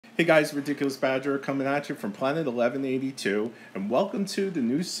Hey guys, Ridiculous Badger coming at you from Planet 1182, and welcome to the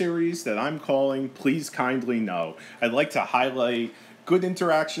new series that I'm calling Please Kindly No. I'd like to highlight good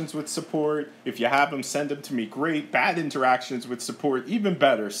interactions with support. If you have them, send them to me. Great. Bad interactions with support, even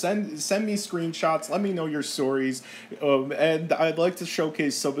better. Send me screenshots. Let me know your stories, and I'd like to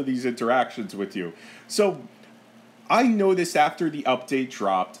showcase some of these interactions with you. So, I noticed after the update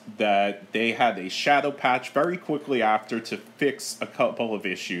dropped that they had a shadow patch very quickly after to fix a couple of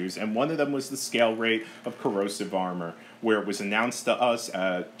issues, and one of them was the scale rate of corrosive armor, where it was announced to us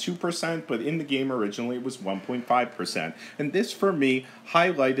at 2%, but in the game originally it was 1.5%. And this, for me,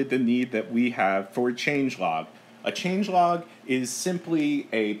 highlighted the need that we have for a changelog. A changelog is simply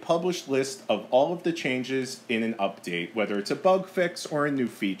a published list of all of the changes in an update, whether it's a bug fix or a new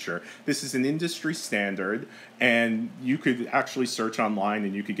feature. This is an industry standard, and you could actually search online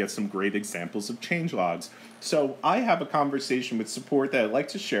and you could get some great examples of changelogs. So I have a conversation with support that I'd like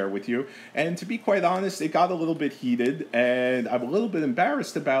to share with you, and to be quite honest, it got a little bit heated, and I'm a little bit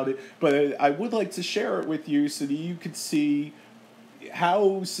embarrassed about it, but I would like to share it with you so that you could see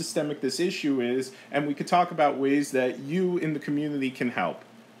how systemic this issue is, and we could talk about ways that you in the community can help.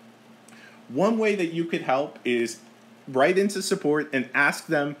 One way that you could help is write into support and ask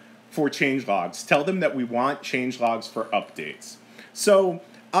them for changelogs. Tell them that we want changelogs for updates. So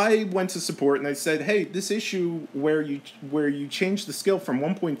I went to support and I said, hey, this issue where you change the skill from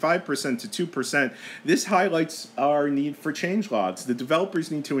 1.5% to 2%, this highlights our need for changelogs. The developers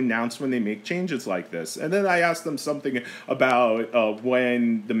need to announce when they make changes like this. And then I asked them something about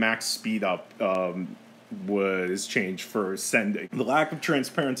when the max speed up was changed for sending. The lack of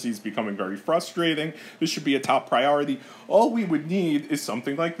transparency is becoming very frustrating. This should be a top priority. All we would need is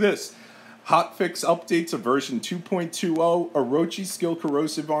something like this. Hotfix updates of version 2.20, Orochi skill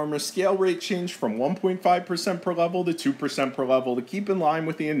corrosive armor scale rate changed from 1.5% per level to 2% per level to keep in line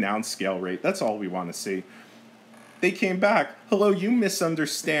with the announced scale rate. That's all we want to see. They came back, hello, you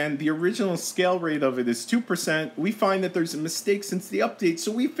misunderstand. The original scale rate of it is 2%. We find that there's a mistake since the update,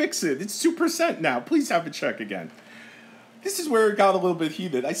 so we fix it. It's 2% now. Please have a check again. This is where it got a little bit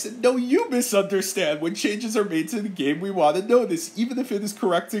heated. I said, no, you misunderstand. When changes are made to the game, we want to know this, even if it is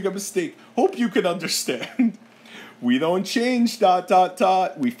correcting a mistake. Hope you can understand. We don't change, ...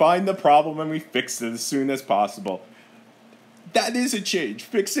 We find the problem and we fix it as soon as possible. That is a change.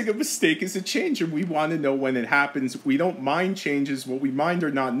 Fixing a mistake is a change, and we want to know when it happens. We don't mind changes. What we mind are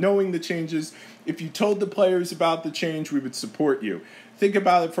not knowing the changes. If you told the players about the change, we would support you. Think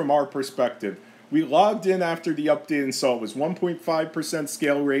about it from our perspective. We logged in after the update and saw it was 1.5%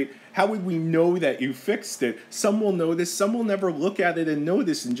 scale rate. How would we know that you fixed it? Some will notice, some will never look at it and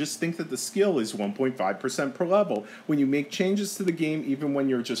notice and just think that the skill is 1.5% per level. When you make changes to the game, even when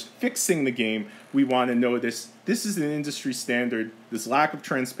you're just fixing the game, we want to know this. This is an industry standard. This lack of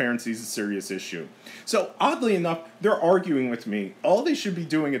transparency is a serious issue. So, oddly enough, they're arguing with me. All they should be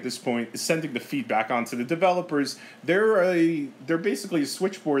doing at this point is sending the feedback on to the developers. They're basically a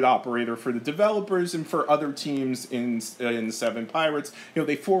switchboard operator for the developers and for other teams in the Seven Pirates. You know,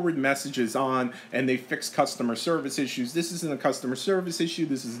 they forward messages on and they fix customer service issues. This isn't a customer service issue.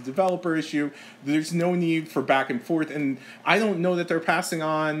 This is a developer issue. There's no need for back and forth. And I don't know that they're passing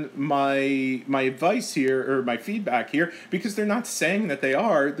on my advice here or my feedback here because they're not saying that they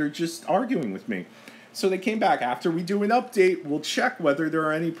are. They're just arguing with me. So they came back, after we do an update, we'll check whether there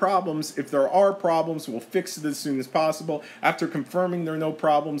are any problems. If there are problems, we'll fix it as soon as possible. After confirming there are no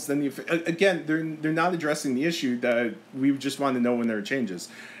problems, then again, they're not addressing the issue that we just want to know when there are changes.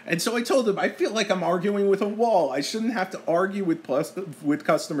 And so I told them, I feel like I'm arguing with a wall. I shouldn't have to argue with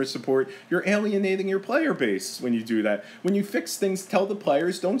customer support. You're alienating your player base when you do that. When you fix things, tell the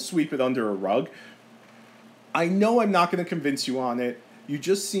players, don't sweep it under a rug. I know I'm not going to convince you on it. You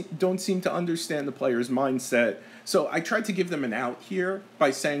just don't seem to understand the player's mindset. So I tried to give them an out here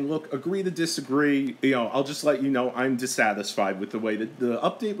by saying, look, agree to disagree. You know, I'll just let you know I'm dissatisfied with the way that the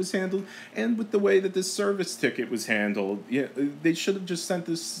update was handled and with the way that this service ticket was handled. Yeah, they should have just sent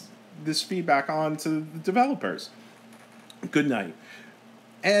this feedback on to the developers. Good night.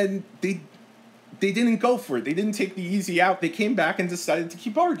 And they didn't go for it. They didn't take the easy out. They came back and decided to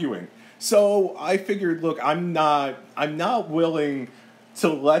keep arguing. So I figured, look, I'm not willing to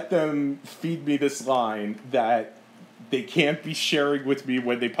let them feed me this line that they can't be sharing with me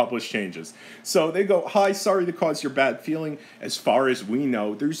when they publish changes. So they go, hi, sorry to cause your bad feeling. As far as we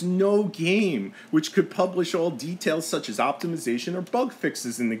know, there's no game which could publish all details such as optimization or bug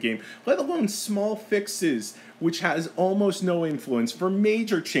fixes in the game, let alone small fixes, which has almost no influence. For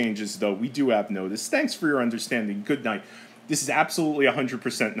major changes, though, we do have notice. Thanks for your understanding. Good night. This is absolutely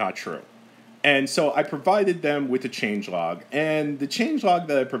 100% not true. And so I provided them with a changelog. And the changelog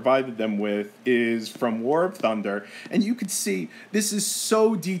that I provided them with is from War of Thunder. And you could see this is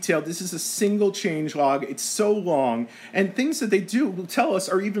so detailed. This is a single changelog. It's so long. And things that they do will tell us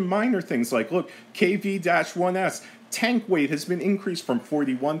are even minor things like, look, KV-1S. Tank weight has been increased from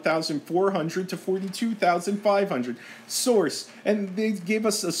 41,400 to 42,500. Source, and they gave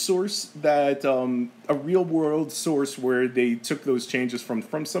us a source that, a real world source where they took those changes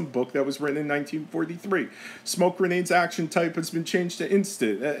from some book that was written in 1943. Smoke grenades action type has been changed to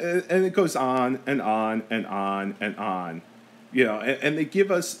instant, and it goes on and on and on and on. You know, and they give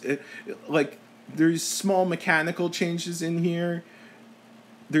us, like, there's small mechanical changes in here.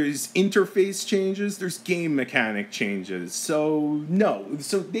 There's interface changes, there's game mechanic changes. So, no.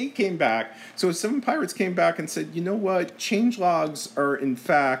 So they came back. So 7 Pirates came back and said, you know what? Changelogs are in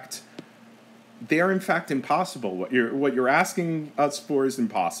fact impossible. What you're asking us for is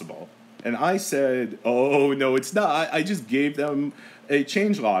impossible. And I said, oh, no, it's not. I just gave them a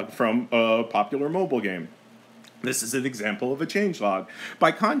changelog from a popular mobile game. This is an example of a changelog.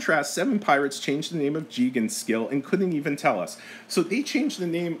 By contrast, 7 Pirates changed the name of Jigen's skill and couldn't even tell us. So they changed the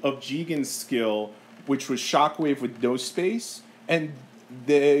name of Jigen's skill, which was Shockwave with no space. And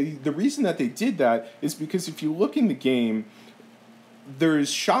the reason that they did that is because if you look in the game,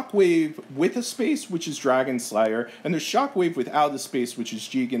 there's Shockwave with a space, which is Dragon Slayer, and there's Shockwave without a space, which is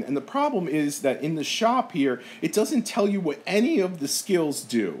Jigen. And the problem is that in the shop here, it doesn't tell you what any of the skills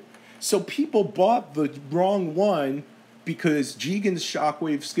do. So people bought the wrong one because Jigen's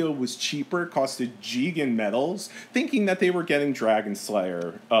Shockwave skill was cheaper, costed Jigen medals, thinking that they were getting Dragon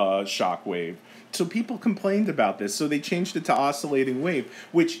Slayer Shockwave. So people complained about this, so they changed it to Oscillating Wave,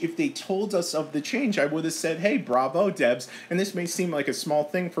 which if they told us of the change, I would have said, hey, bravo, devs, and this may seem like a small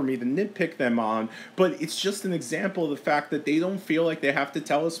thing for me to nitpick them on, but it's just an example of the fact that they don't feel like they have to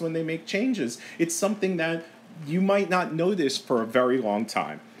tell us when they make changes. It's something that you might not notice for a very long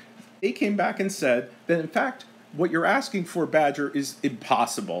time. They came back and said that, in fact, what you're asking for, Badger, is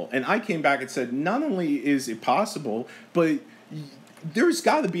impossible. And I came back and said, not only is it possible, but there's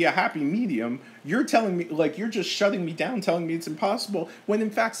got to be a happy medium. You're telling me, like, you're just shutting me down, telling me it's impossible, when,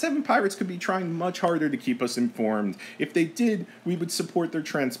 in fact, 7 Pirates could be trying much harder to keep us informed. If they did, we would support their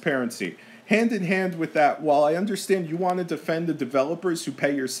transparency. Hand in hand with that, while I understand you want to defend the developers who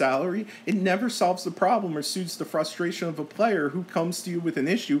pay your salary, it never solves the problem or soothes the frustration of a player who comes to you with an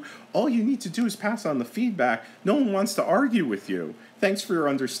issue. All you need to do is pass on the feedback. No one wants to argue with you. Thanks for your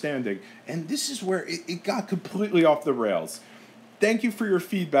understanding. And this is where it got completely off the rails. Thank you for your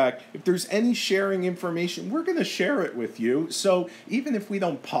feedback. If there's any sharing information, we're going to share it with you. So even if we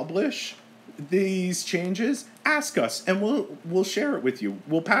don't publish these changes, ask us and we'll share it with you.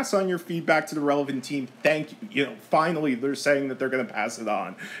 We'll pass on your feedback to the relevant team. Thank you. You know, finally they're saying that they're going to pass it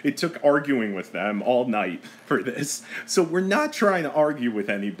on. It took arguing with them all night for this. So we're not trying to argue with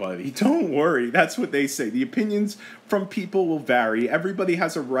anybody. Don't worry. That's what they say. The opinions from people will vary. Everybody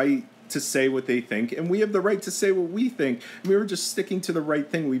has a right to say what they think, and we have the right to say what we think. We were just sticking to the right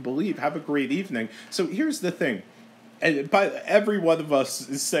thing we believe. Have a great evening. So here's the thing. And every one of us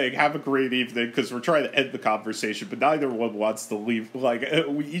is saying, have a great evening, because we're trying to end the conversation, but neither one wants to leave. Like,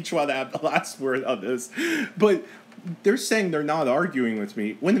 we each want to have the last word on this. But they're saying they're not arguing with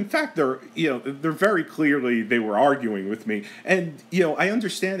me, when in fact they're very clearly, they were arguing with me. And, I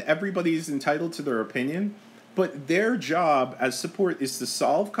understand everybody is entitled to their opinion, but their job as support is to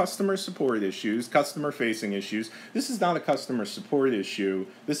solve customer support issues, customer-facing issues. This is not a customer support issue.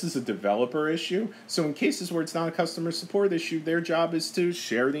 This is a developer issue. So in cases where it's not a customer support issue, their job is to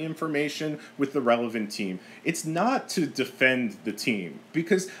share the information with the relevant team. It's not to defend the team,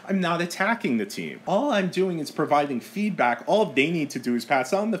 because I'm not attacking the team. All I'm doing is providing feedback. All they need to do is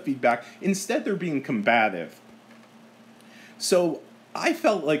pass on the feedback. Instead, they're being combative. So I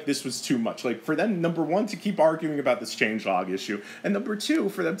felt like this was too much. Like, for them, number one, to keep arguing about this changelog issue, and number two,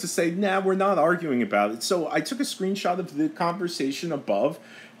 for them to say, nah, we're not arguing about it. So I took a screenshot of the conversation above,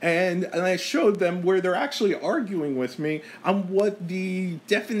 and I showed them where they're actually arguing with me on what the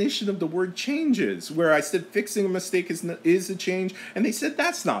definition of the word change is, where I said fixing a mistake is a change, and they said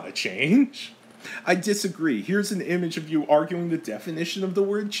that's not a change. I disagree. Here's an image of you arguing the definition of the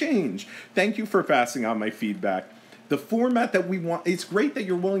word change. Thank you for passing on my feedback. The format that we want, it's great that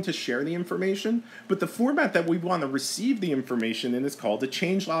you're willing to share the information, but the format that we want to receive the information in is called a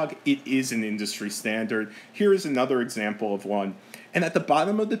changelog. It is an industry standard. Here is another example of one. And at the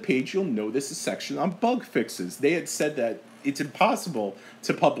bottom of the page, you'll notice a section on bug fixes. They had said that it's impossible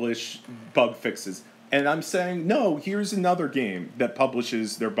to publish bug fixes. And I'm saying, no, here's another game that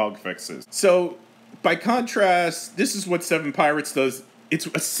publishes their bug fixes. So, by contrast, this is what 7 Pirates does. it's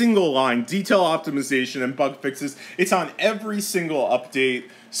a single line, detail optimization and bug fixes. It's on every single update.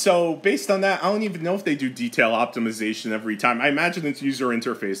 So based on that, I don't even know if they do detail optimization every time. I imagine it's user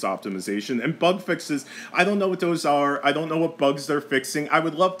interface optimization. And bug fixes, I don't know what those are. I don't know what bugs they're fixing. I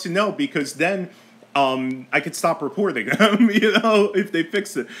would love to know, because then I could stop reporting them, if they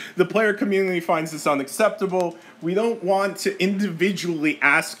fix it. The player community finds this unacceptable. We don't want to individually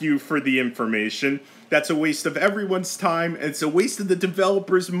ask you for the information. That's a waste of everyone's time, and it's a waste of the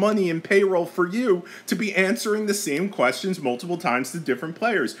developer's money and payroll for you to be answering the same questions multiple times to different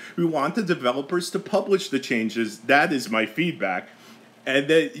players. We want the developers to publish the changes. That is my feedback. And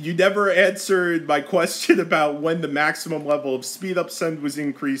that you never answered my question about when the maximum level of speed up send was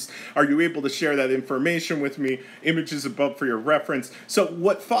increased. Are you able to share that information with me? Images above for your reference. So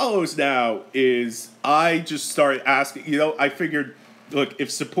what follows now is I just started asking, I figured, look, if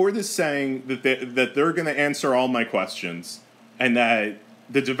support is saying that they're going to answer all my questions and that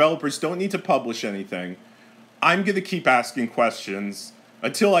the developers don't need to publish anything, I'm going to keep asking questions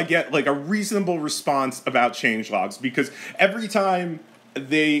until I get like a reasonable response about changelogs, because every time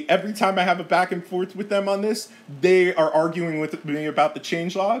I have a back and forth with them on this, they are arguing with me about the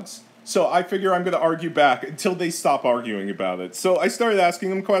changelogs. So I figure I'm going to argue back until they stop arguing about it. So I started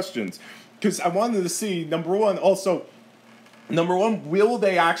asking them questions because I wanted to see, number one, will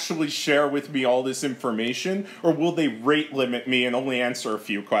they actually share with me all this information, or will they rate limit me and only answer a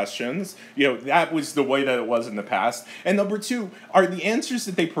few questions? That was the way that it was in the past. And number two, are the answers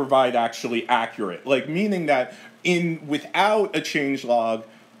that they provide actually accurate? Like, meaning that without a changelog,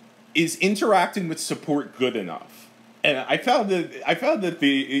 is interacting with support good enough? And I found that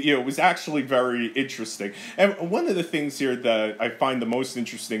it was actually very interesting. And one of the things here that I find the most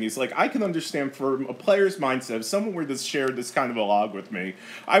interesting is, like, I can understand from a player's mindset, if someone were to share this kind of a log with me,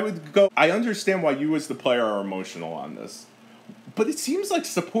 I would go, I understand why you as the player are emotional on this. But it seems like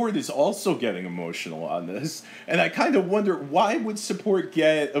support is also getting emotional on this. And I kind of wonder, why would support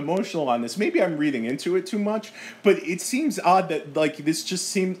get emotional on this? Maybe I'm reading into it too much, but it seems odd that, like, this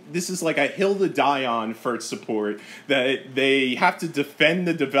is like a hill to die on for support, that they have to defend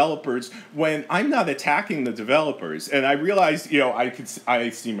the developers when I'm not attacking the developers. And I realize, I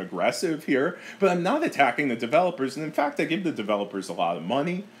seem aggressive here, but I'm not attacking the developers. And in fact, I give the developers a lot of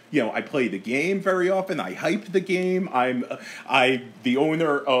money. I play the game very often. I hype the game. I'm the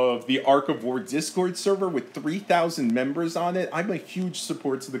owner of the Ark of War Discord server with 3,000 members on it. I'm a huge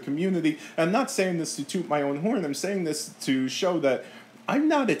support to the community. I'm not saying this to toot my own horn. I'm saying this to show that I'm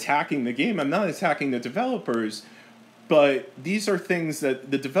not attacking the game. I'm not attacking the developers. But these are things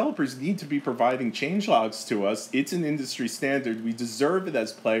that the developers need to be providing changelogs to us. It's an industry standard. We deserve it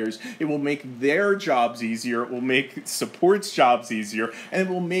as players. It will make their jobs easier. It will make support's jobs easier. And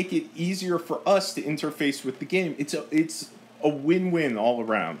it will make it easier for us to interface with the game. It's a win-win all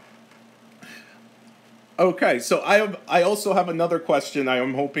around. Okay, so I also have another question. I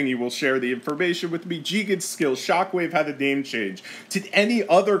am hoping you will share the information with me. Jigen's skills, Shockwave had a name change. Did any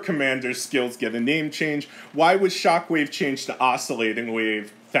other commander's skills get a name change? Why was Shockwave changed to Oscillating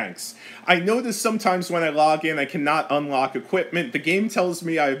Wave? Thanks. I notice sometimes when I log in, I cannot unlock equipment. The game tells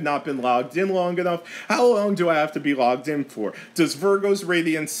me I have not been logged in long enough. How long do I have to be logged in for? Does Virgo's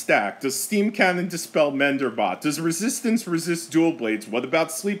Radiance stack? Does Steam Cannon dispel Menderbot? Does Resistance resist Dual Blades? What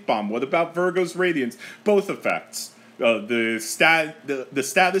about Sleep Bomb? What about Virgo's Radiance? Both effects. The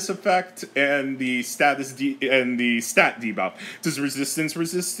status effect and the stat debuff. Does Resistance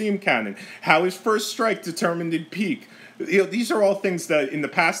resist Steam Cannon? How is First Strike determined in Peak? These are all things that in the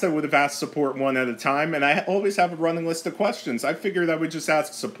past I would have asked support one at a time, and I always have a running list of questions. I figured I would just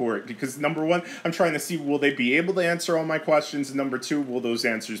ask support because, number one, I'm trying to see, will they be able to answer all my questions, and number two, will those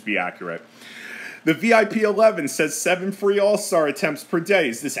answers be accurate? The VIP 11 says 7 free All-Star attempts per day.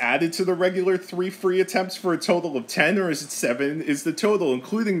 Is this added to the regular 3 free attempts for a total of 10, or is it 7 is the total,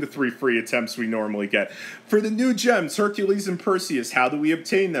 including the 3 free attempts we normally get? For the new gems, Hercules and Perseus, how do we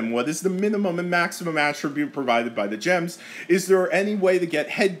obtain them? What is the minimum and maximum attribute provided by the gems? Is there any way to get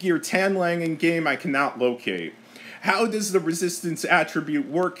headgear Tanlang in game I cannot locate? How does the resistance attribute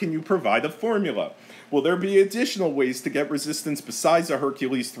work? Can you provide a formula? Will there be additional ways to get resistance besides a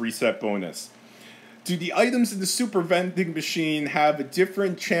Hercules 3-set bonus? Do the items in the super vending machine have a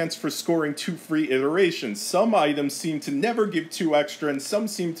different chance for scoring 2 free iterations? Some items seem to never give 2 extra, and some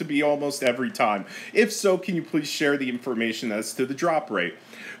seem to be almost every time. If so, can you please share the information as to the drop rate?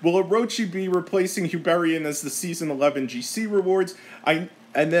 Will Orochi be replacing Huberian as the Season 11 GC rewards?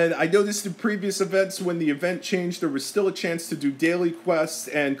 And then I noticed in previous events, when the event changed, there was still a chance to do daily quests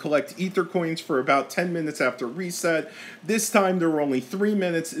and collect ether coins for about 10 minutes after reset. This time there were only 3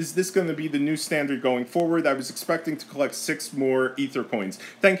 minutes. Is this going to be the new standard going forward? I was expecting to collect 6 more ether coins.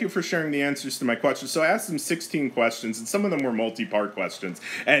 Thank you for sharing the answers to my questions. So I asked them 16 questions, and some of them were multi-part questions.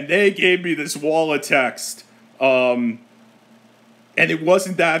 And they gave me this wall of text. And it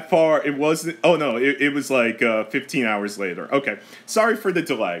wasn't that far. It wasn't. Oh, no. It was like 15 hours later. Okay. Sorry for the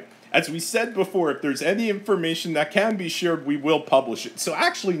delay. As we said before, if there's any information that can be shared, we will publish it. So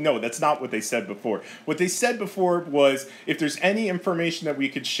actually, no, that's not what they said before. What they said before was, if there's any information that we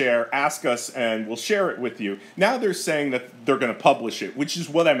could share, ask us and we'll share it with you. Now they're saying that they're going to publish it, which is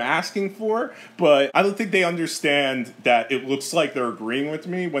what I'm asking for. But I don't think they understand that it looks like they're agreeing with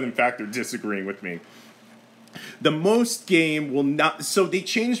me when in fact they're disagreeing with me. The most game will not. So they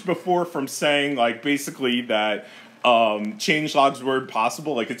changed before from saying like basically that changelogs were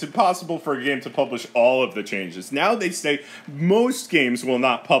impossible. Like it's impossible for a game to publish all of the changes. Now they say most games will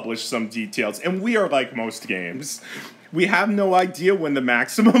not publish some details, and we are like most games. We have no idea when the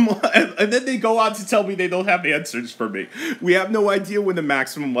maximum, and then they go on to tell me they don't have answers for me. We have no idea when the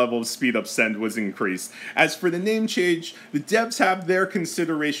maximum level of speed up send was increased. As for the name change, the devs have their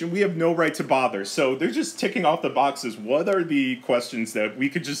consideration. We have no right to bother. So they're just ticking off the boxes. What are the questions that we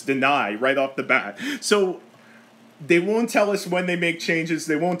could just deny right off the bat? So they won't tell us when they make changes.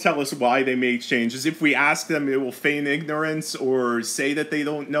 They won't tell us why they make changes. If we ask them, it will feign ignorance or say that they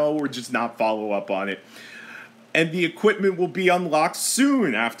don't know or just not follow up on it. And the equipment will be unlocked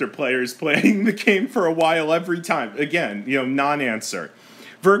soon after players playing the game for a while every time. Again, non-answer.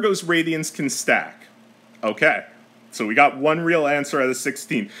 Virgo's Radiance can stack. Okay. So we got one real answer out of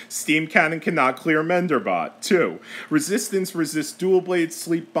 16. Steam Cannon cannot clear Menderbot. 2. Resistance resists Dual Blade,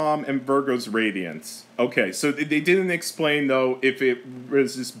 Sleep Bomb, and Virgo's Radiance. Okay, so they didn't explain, though, if it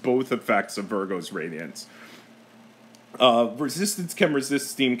resists both effects of Virgo's Radiance. Resistance can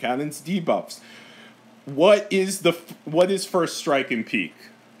resist Steam Cannon's debuffs. What is First Strike and Peak?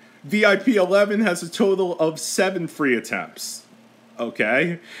 VIP 11 has a total of 7 free attempts.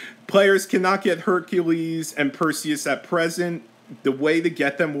 Okay. Players cannot get Hercules and Perseus at present. The way to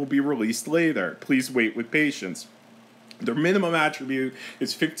get them will be released later. Please wait with patience. Their minimum attribute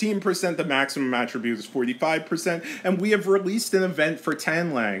is 15%, the maximum attribute is 45%, and we have released an event for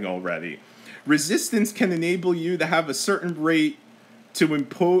Tanlang already. Resistance can enable you to have a certain rate to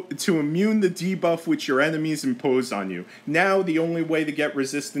immune the debuff which your enemies impose on you. Now the only way to get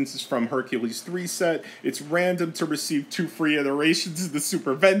resistance is from Hercules 3 set. It's random to receive 2 free iterations of the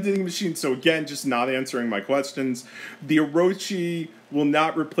super vending machine, so again, just not answering my questions. The Orochi will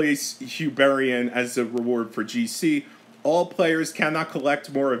not replace Huberian as a reward for GC. All players cannot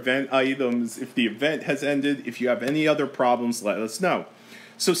collect more event items if the event has ended. If you have any other problems, let us know.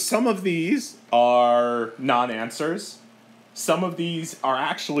 So some of these are non-answers. Some of these are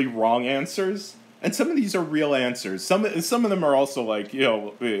actually wrong answers, and some of these are real answers. Some of them are also like,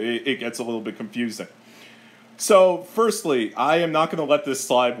 it gets a little bit confusing. So, firstly, I am not going to let this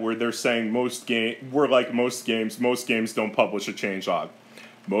slide where they're saying we're like most games don't publish a changelog.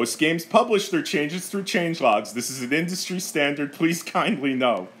 Most games publish their changes through changelogs. This is an industry standard. Please kindly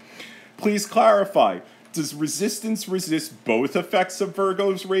know. Please clarify. Does resistance resist both effects of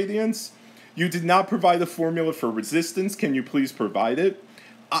Virgo's Radiance? You did not provide a formula for resistance. Can you please provide it?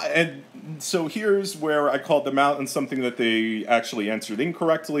 And so here's where I called them out on something that they actually answered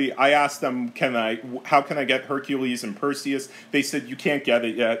incorrectly. I asked them, how can I get Hercules and Perseus? They said, you can't get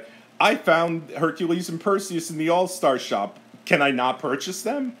it yet. I found Hercules and Perseus in the All-Star shop. Can I not purchase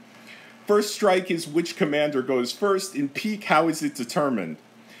them? First strike is which commander goes first. In Peak, how is it determined?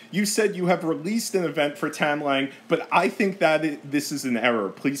 You said you have released an event for Tanlang, but I think that this is an error.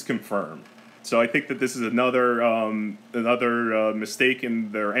 Please confirm. So I think that this is another mistake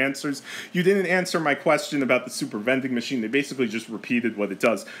in their answers. You didn't answer my question about the super vending machine. They basically just repeated what it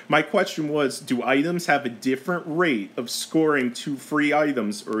does. My question was, do items have a different rate of scoring 2 free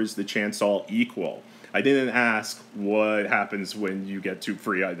items, or is the chance all equal? I didn't ask what happens when you get 2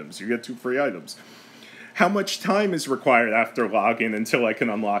 free items. You get 2 free items. How much time is required after login until I can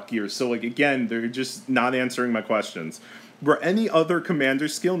unlock gears? So, again, they're just not answering my questions. Were any other commander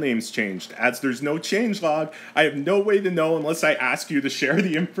skill names changed? As there's no changelog, I have no way to know unless I ask you to share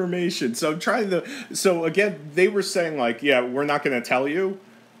the information. So I'm trying to... So again, they were saying yeah, we're not going to tell you.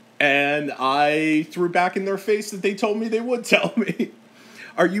 And I threw back in their face that they told me they would tell me.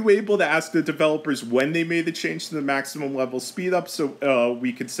 Are you able to ask the developers when they made the change to the maximum level speed up so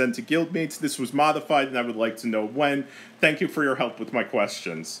we could send to guildmates? This was modified and I would like to know when. Thank you for your help with my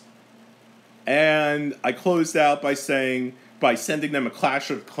questions. And I closed out by saying, by sending them a Clash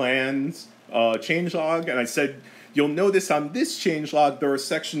of Clans changelog, and I said, you'll notice on this changelog there are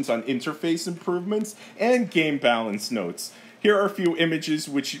sections on interface improvements and game balance notes. Here are a few images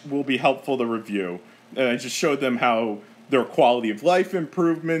which will be helpful to review. And I just showed them how there are quality of life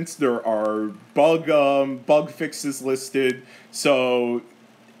improvements, there are bug fixes listed. So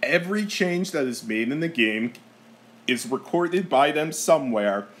every change that is made in the game is recorded by them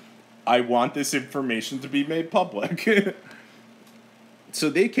somewhere. I want this information to be made public. So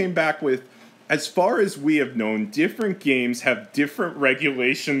they came back with, as far as we have known, different games have different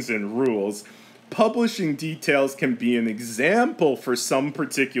regulations and rules. Publishing details can be an example for some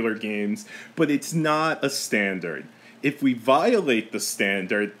particular games, but it's not a standard. If we violate the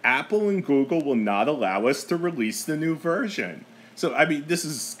standard, Apple and Google will not allow us to release the new version. So, I mean, this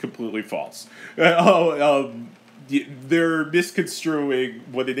is completely false. They're misconstruing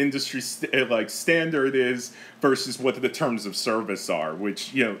what an industry standard is versus what the terms of service are,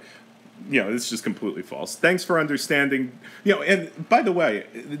 which, it's just completely false. Thanks for understanding. And by the way,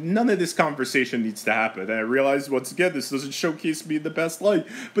 none of this conversation needs to happen. And I realize, once again, this doesn't showcase me in the best light,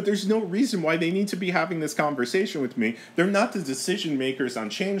 but there's no reason why they need to be having this conversation with me. They're not the decision makers on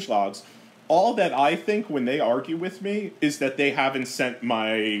changelogs. All that I think when they argue with me is that they haven't sent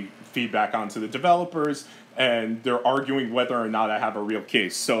my feedback on to the developers, and they're arguing whether or not I have a real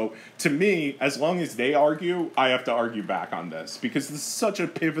case. So, to me, as long as they argue, I have to argue back on this, because this is such a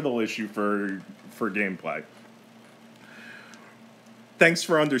pivotal issue for gameplay. Thanks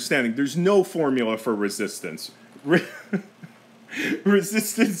for understanding. There's no formula for resistance.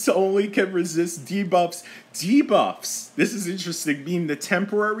 Resistance only can resist debuffs. Debuffs, this is interesting, mean the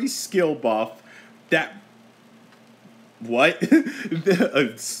temporary skill buff that... What?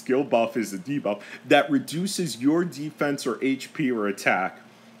 A skill buff is a debuff that reduces your defense or HP or attack.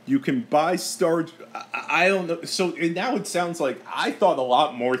 You can buy star... I don't know. So now it sounds like I thought a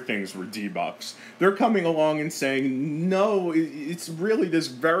lot more things were debuffs. They're coming along and saying, no, it's really this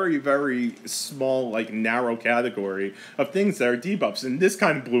very, very small, narrow category of things that are debuffs. And this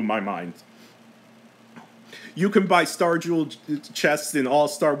kind of blew my mind. You can buy Star Jewel chests in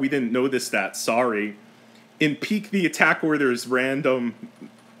All-Star. We didn't notice that. Sorry. In Peak, the attack order is random.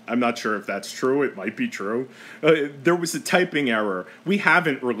 I'm not sure if that's true. It might be true. There was a typing error. We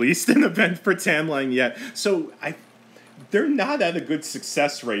haven't released an event for Tanline yet. So they're not at a good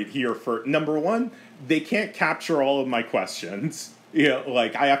success rate here. For number one, they can't capture all of my questions.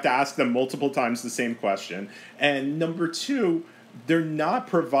 I have to ask them multiple times the same question. And number two, they're not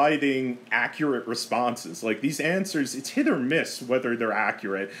providing accurate responses. These answers, it's hit or miss whether they're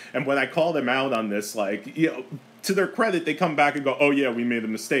accurate. And when I call them out on this, to their credit, they come back and go, oh yeah, we made a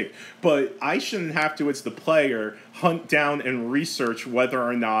mistake. But I shouldn't have to, as the player, hunt down and research whether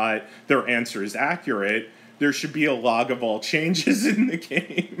or not their answer is accurate. There should be a log of all changes in the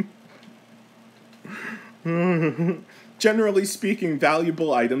game. Generally speaking,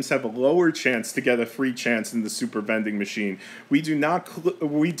 valuable items have a lower chance to get a free chance in the super vending machine. We're not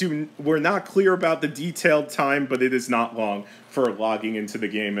clear about the detailed time, but it is not long for logging into the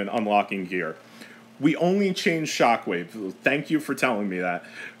game and unlocking gear. We only change Shockwave. Thank you for telling me that.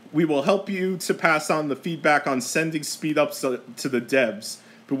 We will help you to pass on the feedback on sending speed-ups to the devs,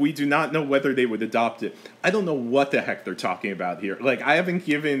 but we do not know whether they would adopt it. I don't know what the heck they're talking about here. I haven't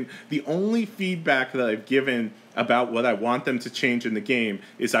given... The only feedback that I've given about what I want them to change in the game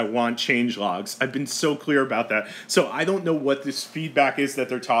is I want changelogs. I've been so clear about that. So I don't know what this feedback is that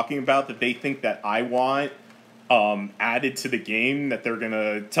they're talking about that they think that I want added to the game that they're going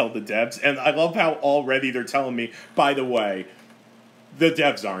to tell the devs. And I love how already they're telling me, by the way, the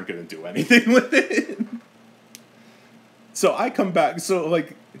devs aren't going to do anything with it. So I come back,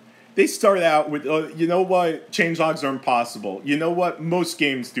 they start out with, you know what, changelogs are impossible. You know what, most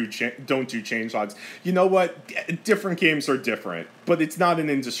games don't do changelogs. You know what, different games are different, but it's not an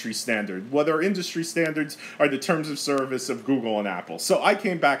industry standard. What are industry standards are the terms of service of Google and Apple. So I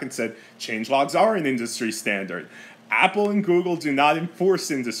came back and said, changelogs are an industry standard. Apple and Google do not enforce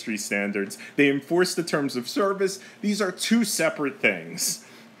industry standards. They enforce the terms of service. These are two separate things.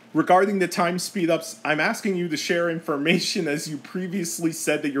 Regarding the time speed-ups, I'm asking you to share information as you previously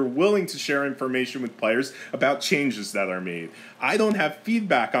said that you're willing to share information with players about changes that are made. I don't have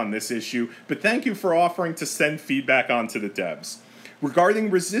feedback on this issue, but thank you for offering to send feedback on to the devs. Regarding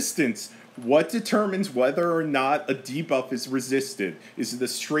resistance, what determines whether or not a debuff is resisted? Is it a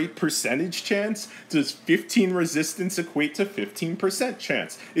straight percentage chance? Does 15 resistance equate to 15%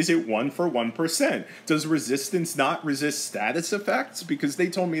 chance? Is it 1 for 1%? Does resistance not resist status effects? Because they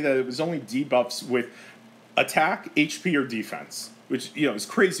told me that it was only debuffs with attack, HP, or defense, which is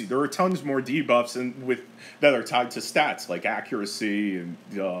crazy. There are tons more debuffs that are tied to stats like accuracy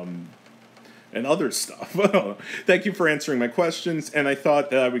and other stuff. Thank you for answering my questions, and I thought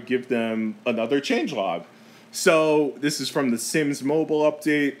that I would give them another changelog. So this is from the Sims mobile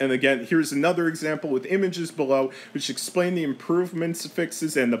update, and again, here's another example with images below, which explain the improvements,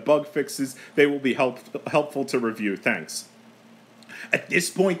 fixes, and the bug fixes. They will be helpful to review. Thanks. At this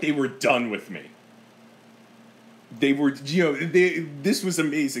point, they were done with me. They were, this was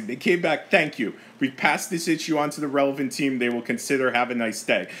amazing. They came back, thank you. We've passed this issue on to the relevant team. They will consider, have a nice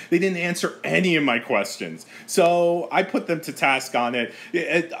day. They didn't answer any of my questions. So I put them to task on it.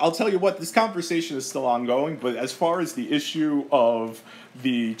 I'll tell you what, this conversation is still ongoing, but as far as the issue of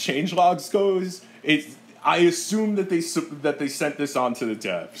the changelogs goes, I assume that they sent this on to the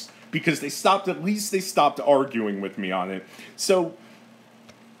devs because at least they stopped arguing with me on it. So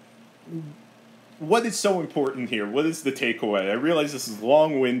what is so important here? What is the takeaway? I realize this is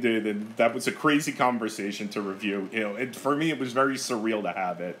long-winded, and that was a crazy conversation to review. For me, it was very surreal to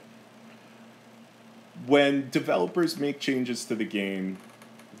have it. When developers make changes to the game,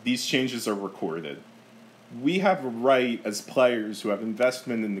 these changes are recorded. We have a right, as players who have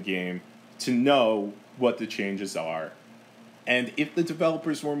investment in the game, to know what the changes are. And if the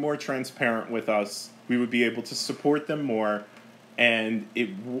developers were more transparent with us, we would be able to support them more, and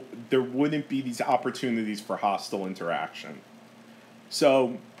there wouldn't be these opportunities for hostile interaction.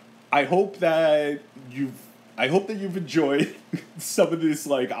 So I hope that you've enjoyed some of this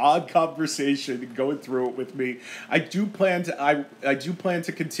odd conversation and going through it with me. I do plan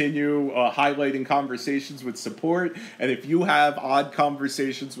to continue highlighting conversations with support, and if you have odd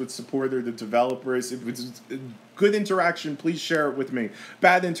conversations with support or the developers, if it's good interaction, please share it with me.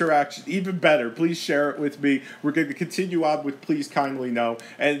 Bad interaction, even better, please share it with me. We're going to continue on with Please Kindly Know,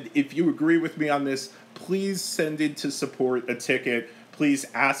 and if you agree with me on this, please send in to support a ticket. Please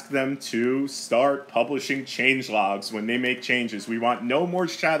ask them to start publishing changelogs when they make changes. We want no more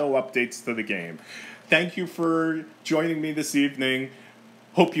shadow updates to the game. Thank you for joining me this evening.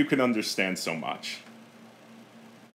 Hope you can understand so much.